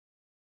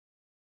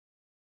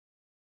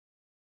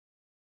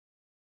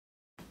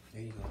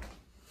There you go.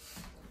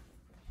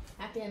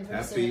 Happy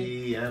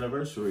anniversary. Happy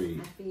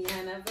anniversary. Happy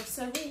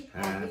anniversary.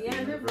 Happy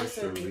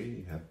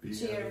anniversary. Happy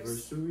Cheers.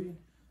 anniversary.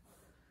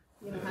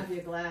 You don't have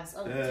your glass.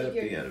 Oh, Happy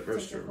take your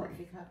anniversary.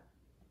 coffee cup.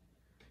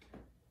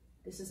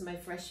 This is my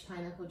fresh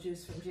pineapple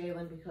juice from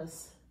Jalen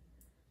because...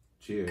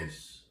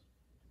 Cheers.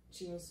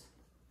 Cheers.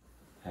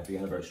 Happy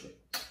anniversary.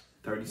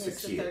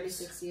 36 years.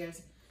 36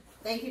 years.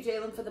 Thank you,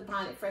 Jalen, for the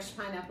fresh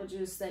pineapple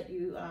juice that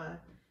you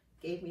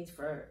gave me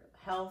for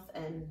health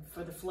and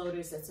for the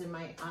floaters that's in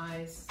my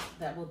eyes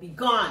that will be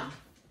gone.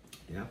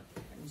 Yeah.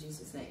 In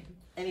Jesus' name.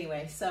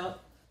 Anyway, so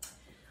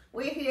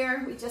we're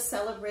here. We just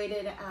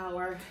celebrated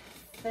our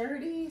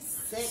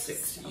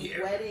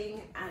 36th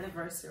wedding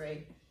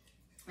anniversary.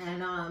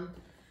 And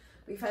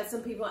we've had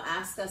some people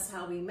ask us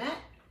how we met.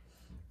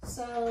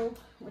 So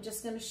we're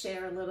just going to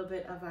share a little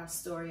bit of our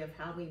story of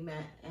how we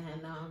met,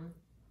 and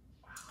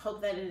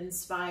hope that it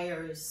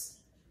inspires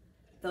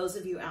those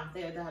of you out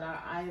there that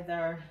are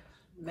either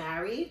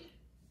married,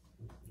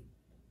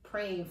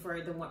 praying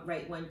for the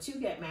right one to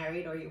get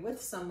married, or you're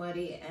with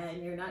somebody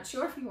and you're not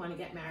sure if you want to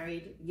get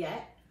married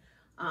yet.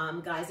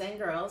 Guys and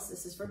girls,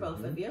 this is for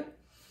both of you.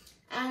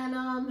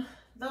 And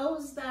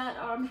those that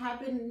have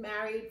been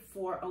married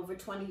for over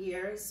 20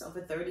 years,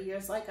 over 30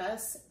 years like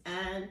us,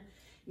 and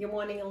you're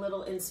wanting a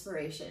little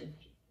inspiration.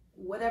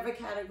 Whatever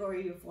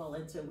category you fall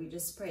into, we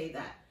just pray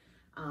that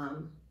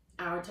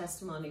our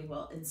testimony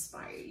will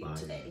inspire you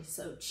today.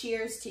 So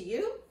cheers to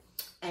you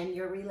and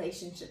your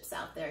relationships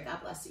out there.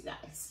 God bless you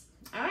guys.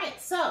 All right,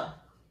 so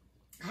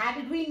how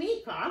did we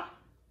meet, Pa?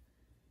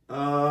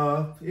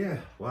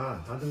 Yeah,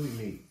 wow, how did we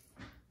meet?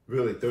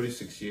 Really,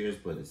 36 years,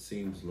 but it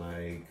seems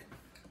like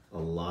a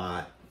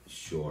lot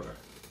shorter.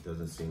 It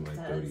doesn't seem like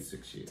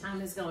 36 years.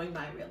 Time is going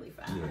by really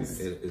fast. Yeah,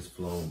 it's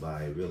flown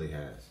by, it really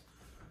has.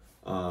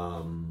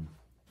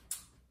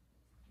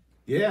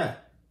 Yeah,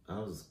 I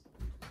was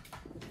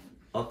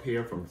up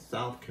here from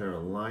South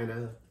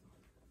Carolina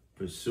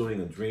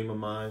pursuing a dream of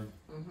mine.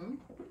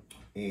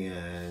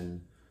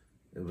 And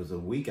it was a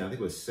weekend, I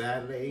think it was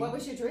Saturday. What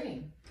was your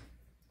dream?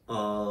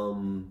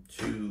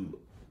 To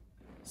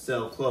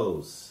sell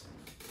clothes.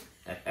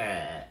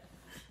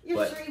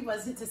 Your dream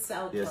wasn't to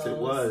sell clothes. Yes, it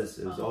was.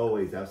 It was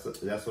always. That's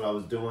what I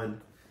was doing.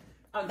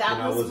 Oh,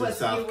 that was what in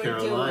South you were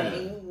Carolina.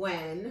 doing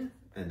when?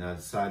 And I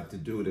decided to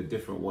do it a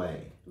different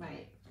way.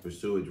 Right.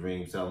 Pursue a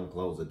dream, selling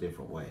clothes a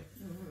different way.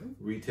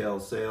 Retail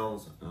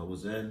sales, I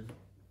was in,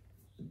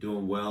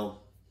 doing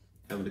well,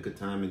 having a good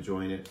time,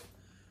 enjoying it.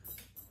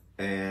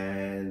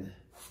 And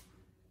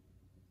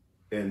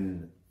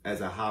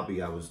as a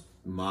hobby, I was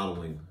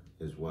modeling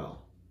as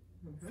well.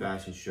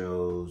 Fashion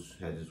shows,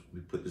 we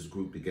put this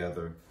group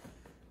together.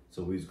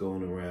 So we was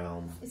going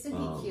around. Isn't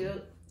he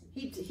cute?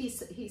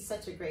 He's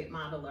such a great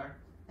modeler,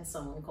 as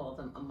someone called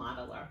him, a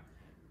modeler.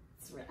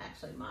 It's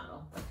actually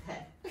model.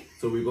 Okay.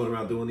 So we were going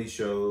around doing these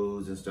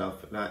shows and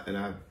stuff, and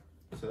I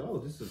said, "Oh,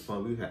 this is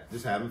fun. We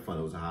just having fun.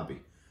 It was a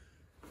hobby."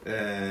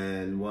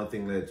 And one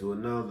thing led to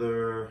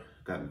another.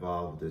 Got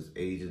involved with this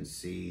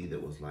agency that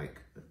was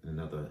like in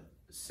another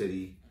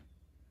city.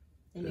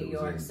 In New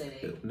York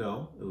City.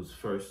 No, it was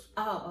first.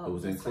 Oh, it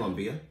was in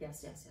Columbia.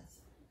 Yes.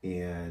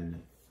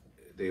 And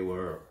they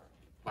were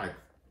like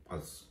a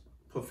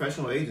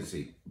professional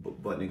agency,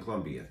 but in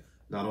Columbia,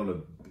 not on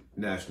a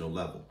national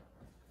level.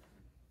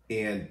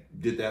 And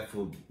did that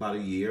for about a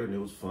year, and it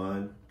was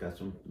fun. Got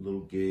some little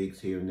gigs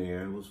here and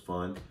there. It was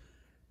fun.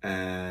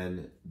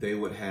 And they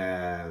would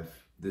have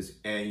this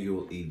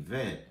annual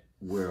event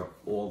where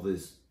all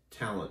this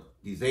talent,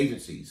 these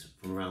agencies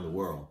from around the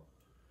world,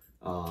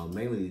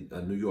 mainly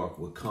New York,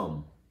 would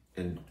come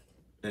and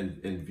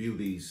view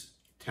these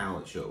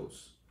talent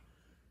shows.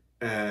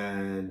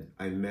 And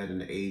I met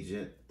an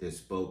agent that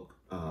spoke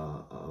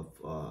of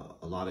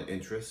a lot of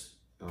interest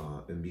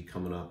in me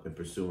coming up and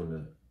pursuing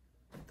it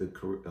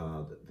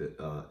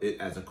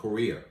as a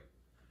career.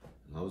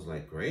 And I was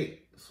like,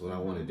 great, that's what I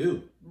want to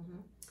do.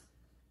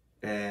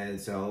 And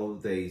so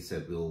they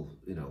said,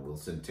 we'll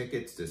send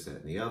tickets, this,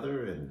 that, and the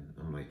other. And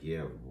I'm like,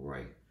 yeah,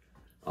 right.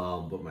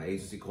 But my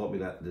agency called me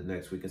the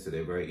next week and said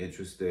they're very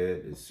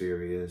interested, it's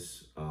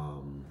serious.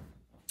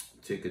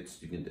 Tickets,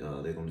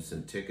 they're going to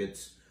send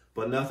tickets,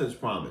 but nothing's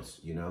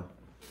promised,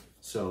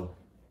 So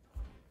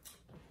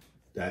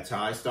that's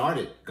how I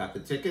started. Got the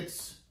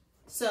tickets.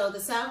 So the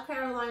South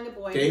Carolina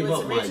boy Gave who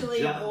was up my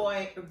originally job.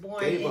 born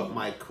Gave up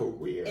my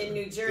career. in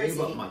New Jersey. Gave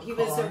up my He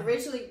car. was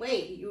originally,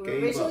 you were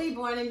originally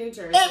born in New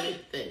Jersey.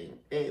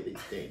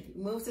 Everything.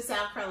 Moved to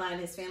South Carolina.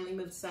 His family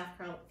moved to South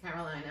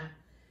Carolina.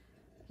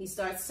 He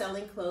starts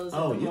selling clothes at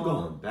the Oh, mall. you're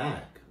going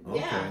back. Okay.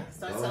 Yeah,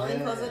 starts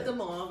selling clothes at the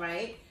mall,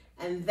 right?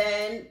 And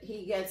then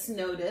he gets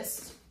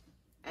noticed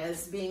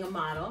as being a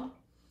model.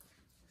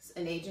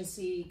 An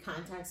agency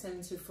contacts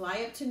him to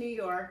fly up to New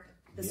York.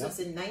 This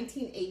was in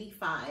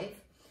 1985.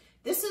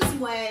 This is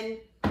when...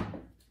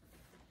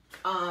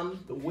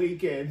 the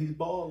weekend, he's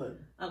balling.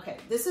 Okay,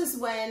 this is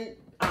when,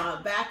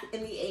 back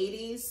in the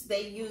 80s,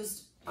 they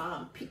used,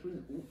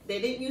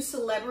 they didn't use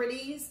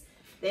celebrities,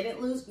 they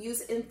didn't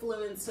use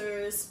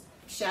influencers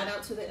shout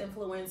out to the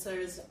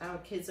influencers. Our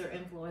kids are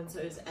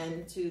influencers,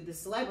 and to the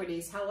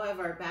celebrities.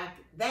 However, back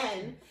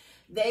then,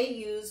 they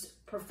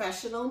used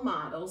professional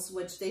models,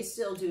 which they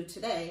still do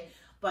today,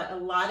 but a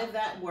lot of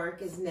that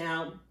work is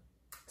now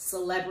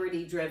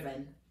celebrity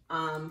driven.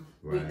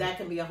 That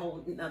can be a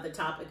whole another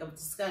topic of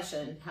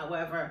discussion.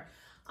 However,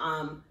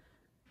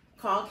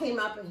 Carl came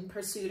up and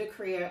pursued a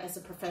career as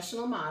a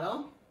professional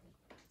model,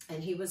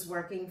 and he was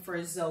working for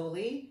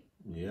Zoli.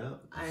 Yeah.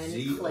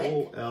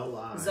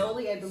 Z-O-L-I.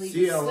 Zoli, I believe,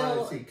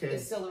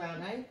 is still around,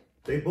 right?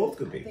 They both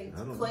could be. I think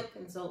Click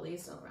and Zoli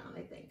is still around,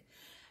 I think.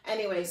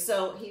 Anyway,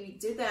 so he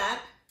did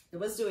that. He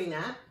was doing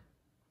that.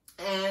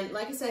 And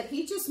like I said,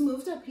 he just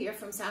moved up here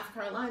from South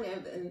Carolina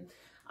and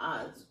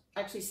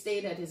actually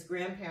stayed at his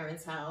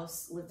grandparents'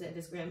 house, lived at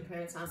his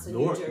grandparents' house in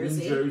Newark, New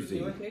Jersey.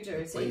 Newark, New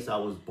Jersey. The place I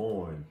was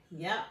born.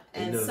 Yep.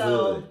 And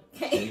so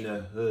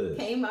hood.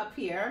 Came up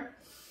here.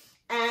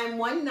 And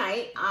one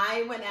night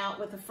I went out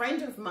with a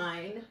friend of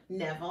mine,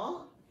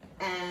 Neville.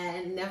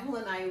 And Neville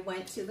and I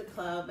went to the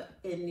club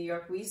in New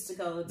York. We used to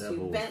go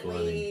to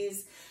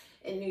Bentley's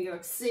in New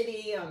York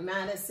City on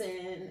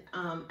Madison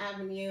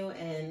Avenue.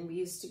 And we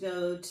used to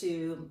go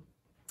to,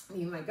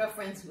 me and my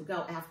girlfriends would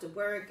go after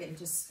work and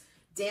just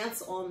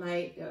dance all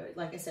night.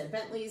 Like I said,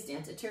 Bentley's,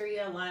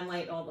 Danceteria,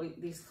 Limelight, all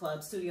these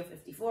clubs, Studio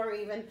 54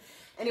 even.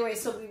 Anyway,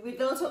 so we would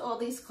go to all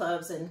these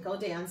clubs and go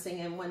dancing.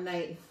 And one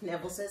night,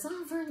 Neville says,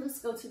 "Oh, Vern, let's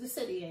go to the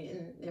city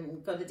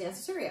and go to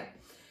Danceteria."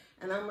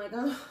 And I'm like,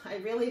 "Oh, I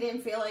really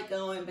didn't feel like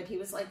going." But he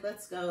was like,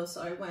 "Let's go."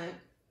 So I went.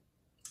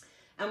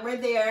 And we're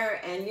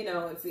there, and you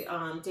know, if we,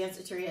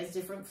 Danceteria has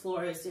different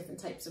floors, different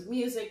types of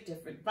music,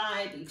 different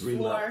vibe, each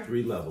floor.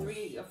 3 levels.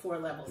 3 or 4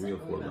 levels, 3 or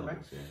 4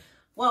 levels, yeah.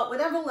 Well,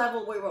 whatever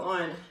level we were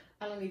on,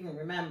 I don't even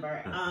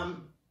remember. I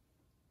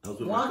was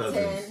with walked my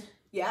cousins. in,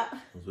 yeah.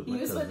 He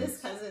was with his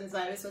cousins,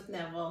 I was with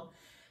Neville.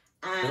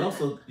 And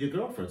also your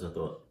girlfriends, I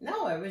thought.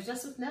 No, I was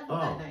just with Neville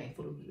that night.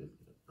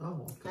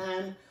 Okay.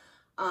 And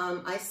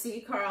I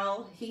see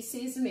Carl, he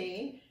sees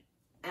me,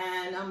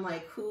 and I'm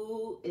like,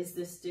 who is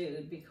this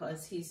dude?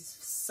 Because he's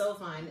so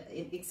fine,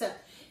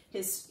 except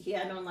he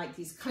had on like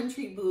these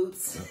country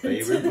boots. My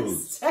favorite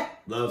boots.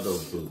 Love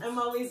those boots. I'm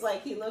always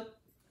like, he looked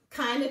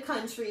kind of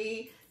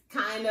country,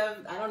 kind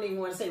of, I don't even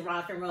want to say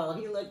rock and roll.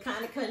 He looked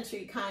kind of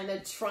country, kind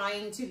of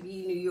trying to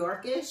be New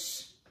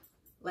Yorkish.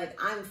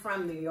 Like, I'm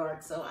from New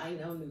York, so I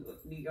know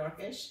New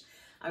Yorkish.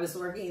 I was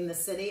working in the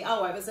city.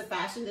 Oh, I was a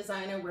fashion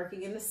designer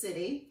working in the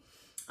city.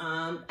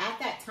 At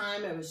that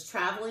time, I was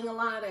traveling a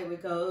lot. I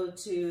would go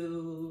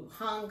to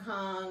Hong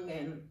Kong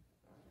and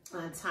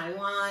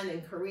Taiwan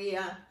and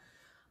Korea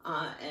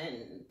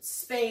and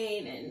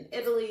Spain and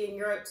Italy and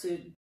Europe to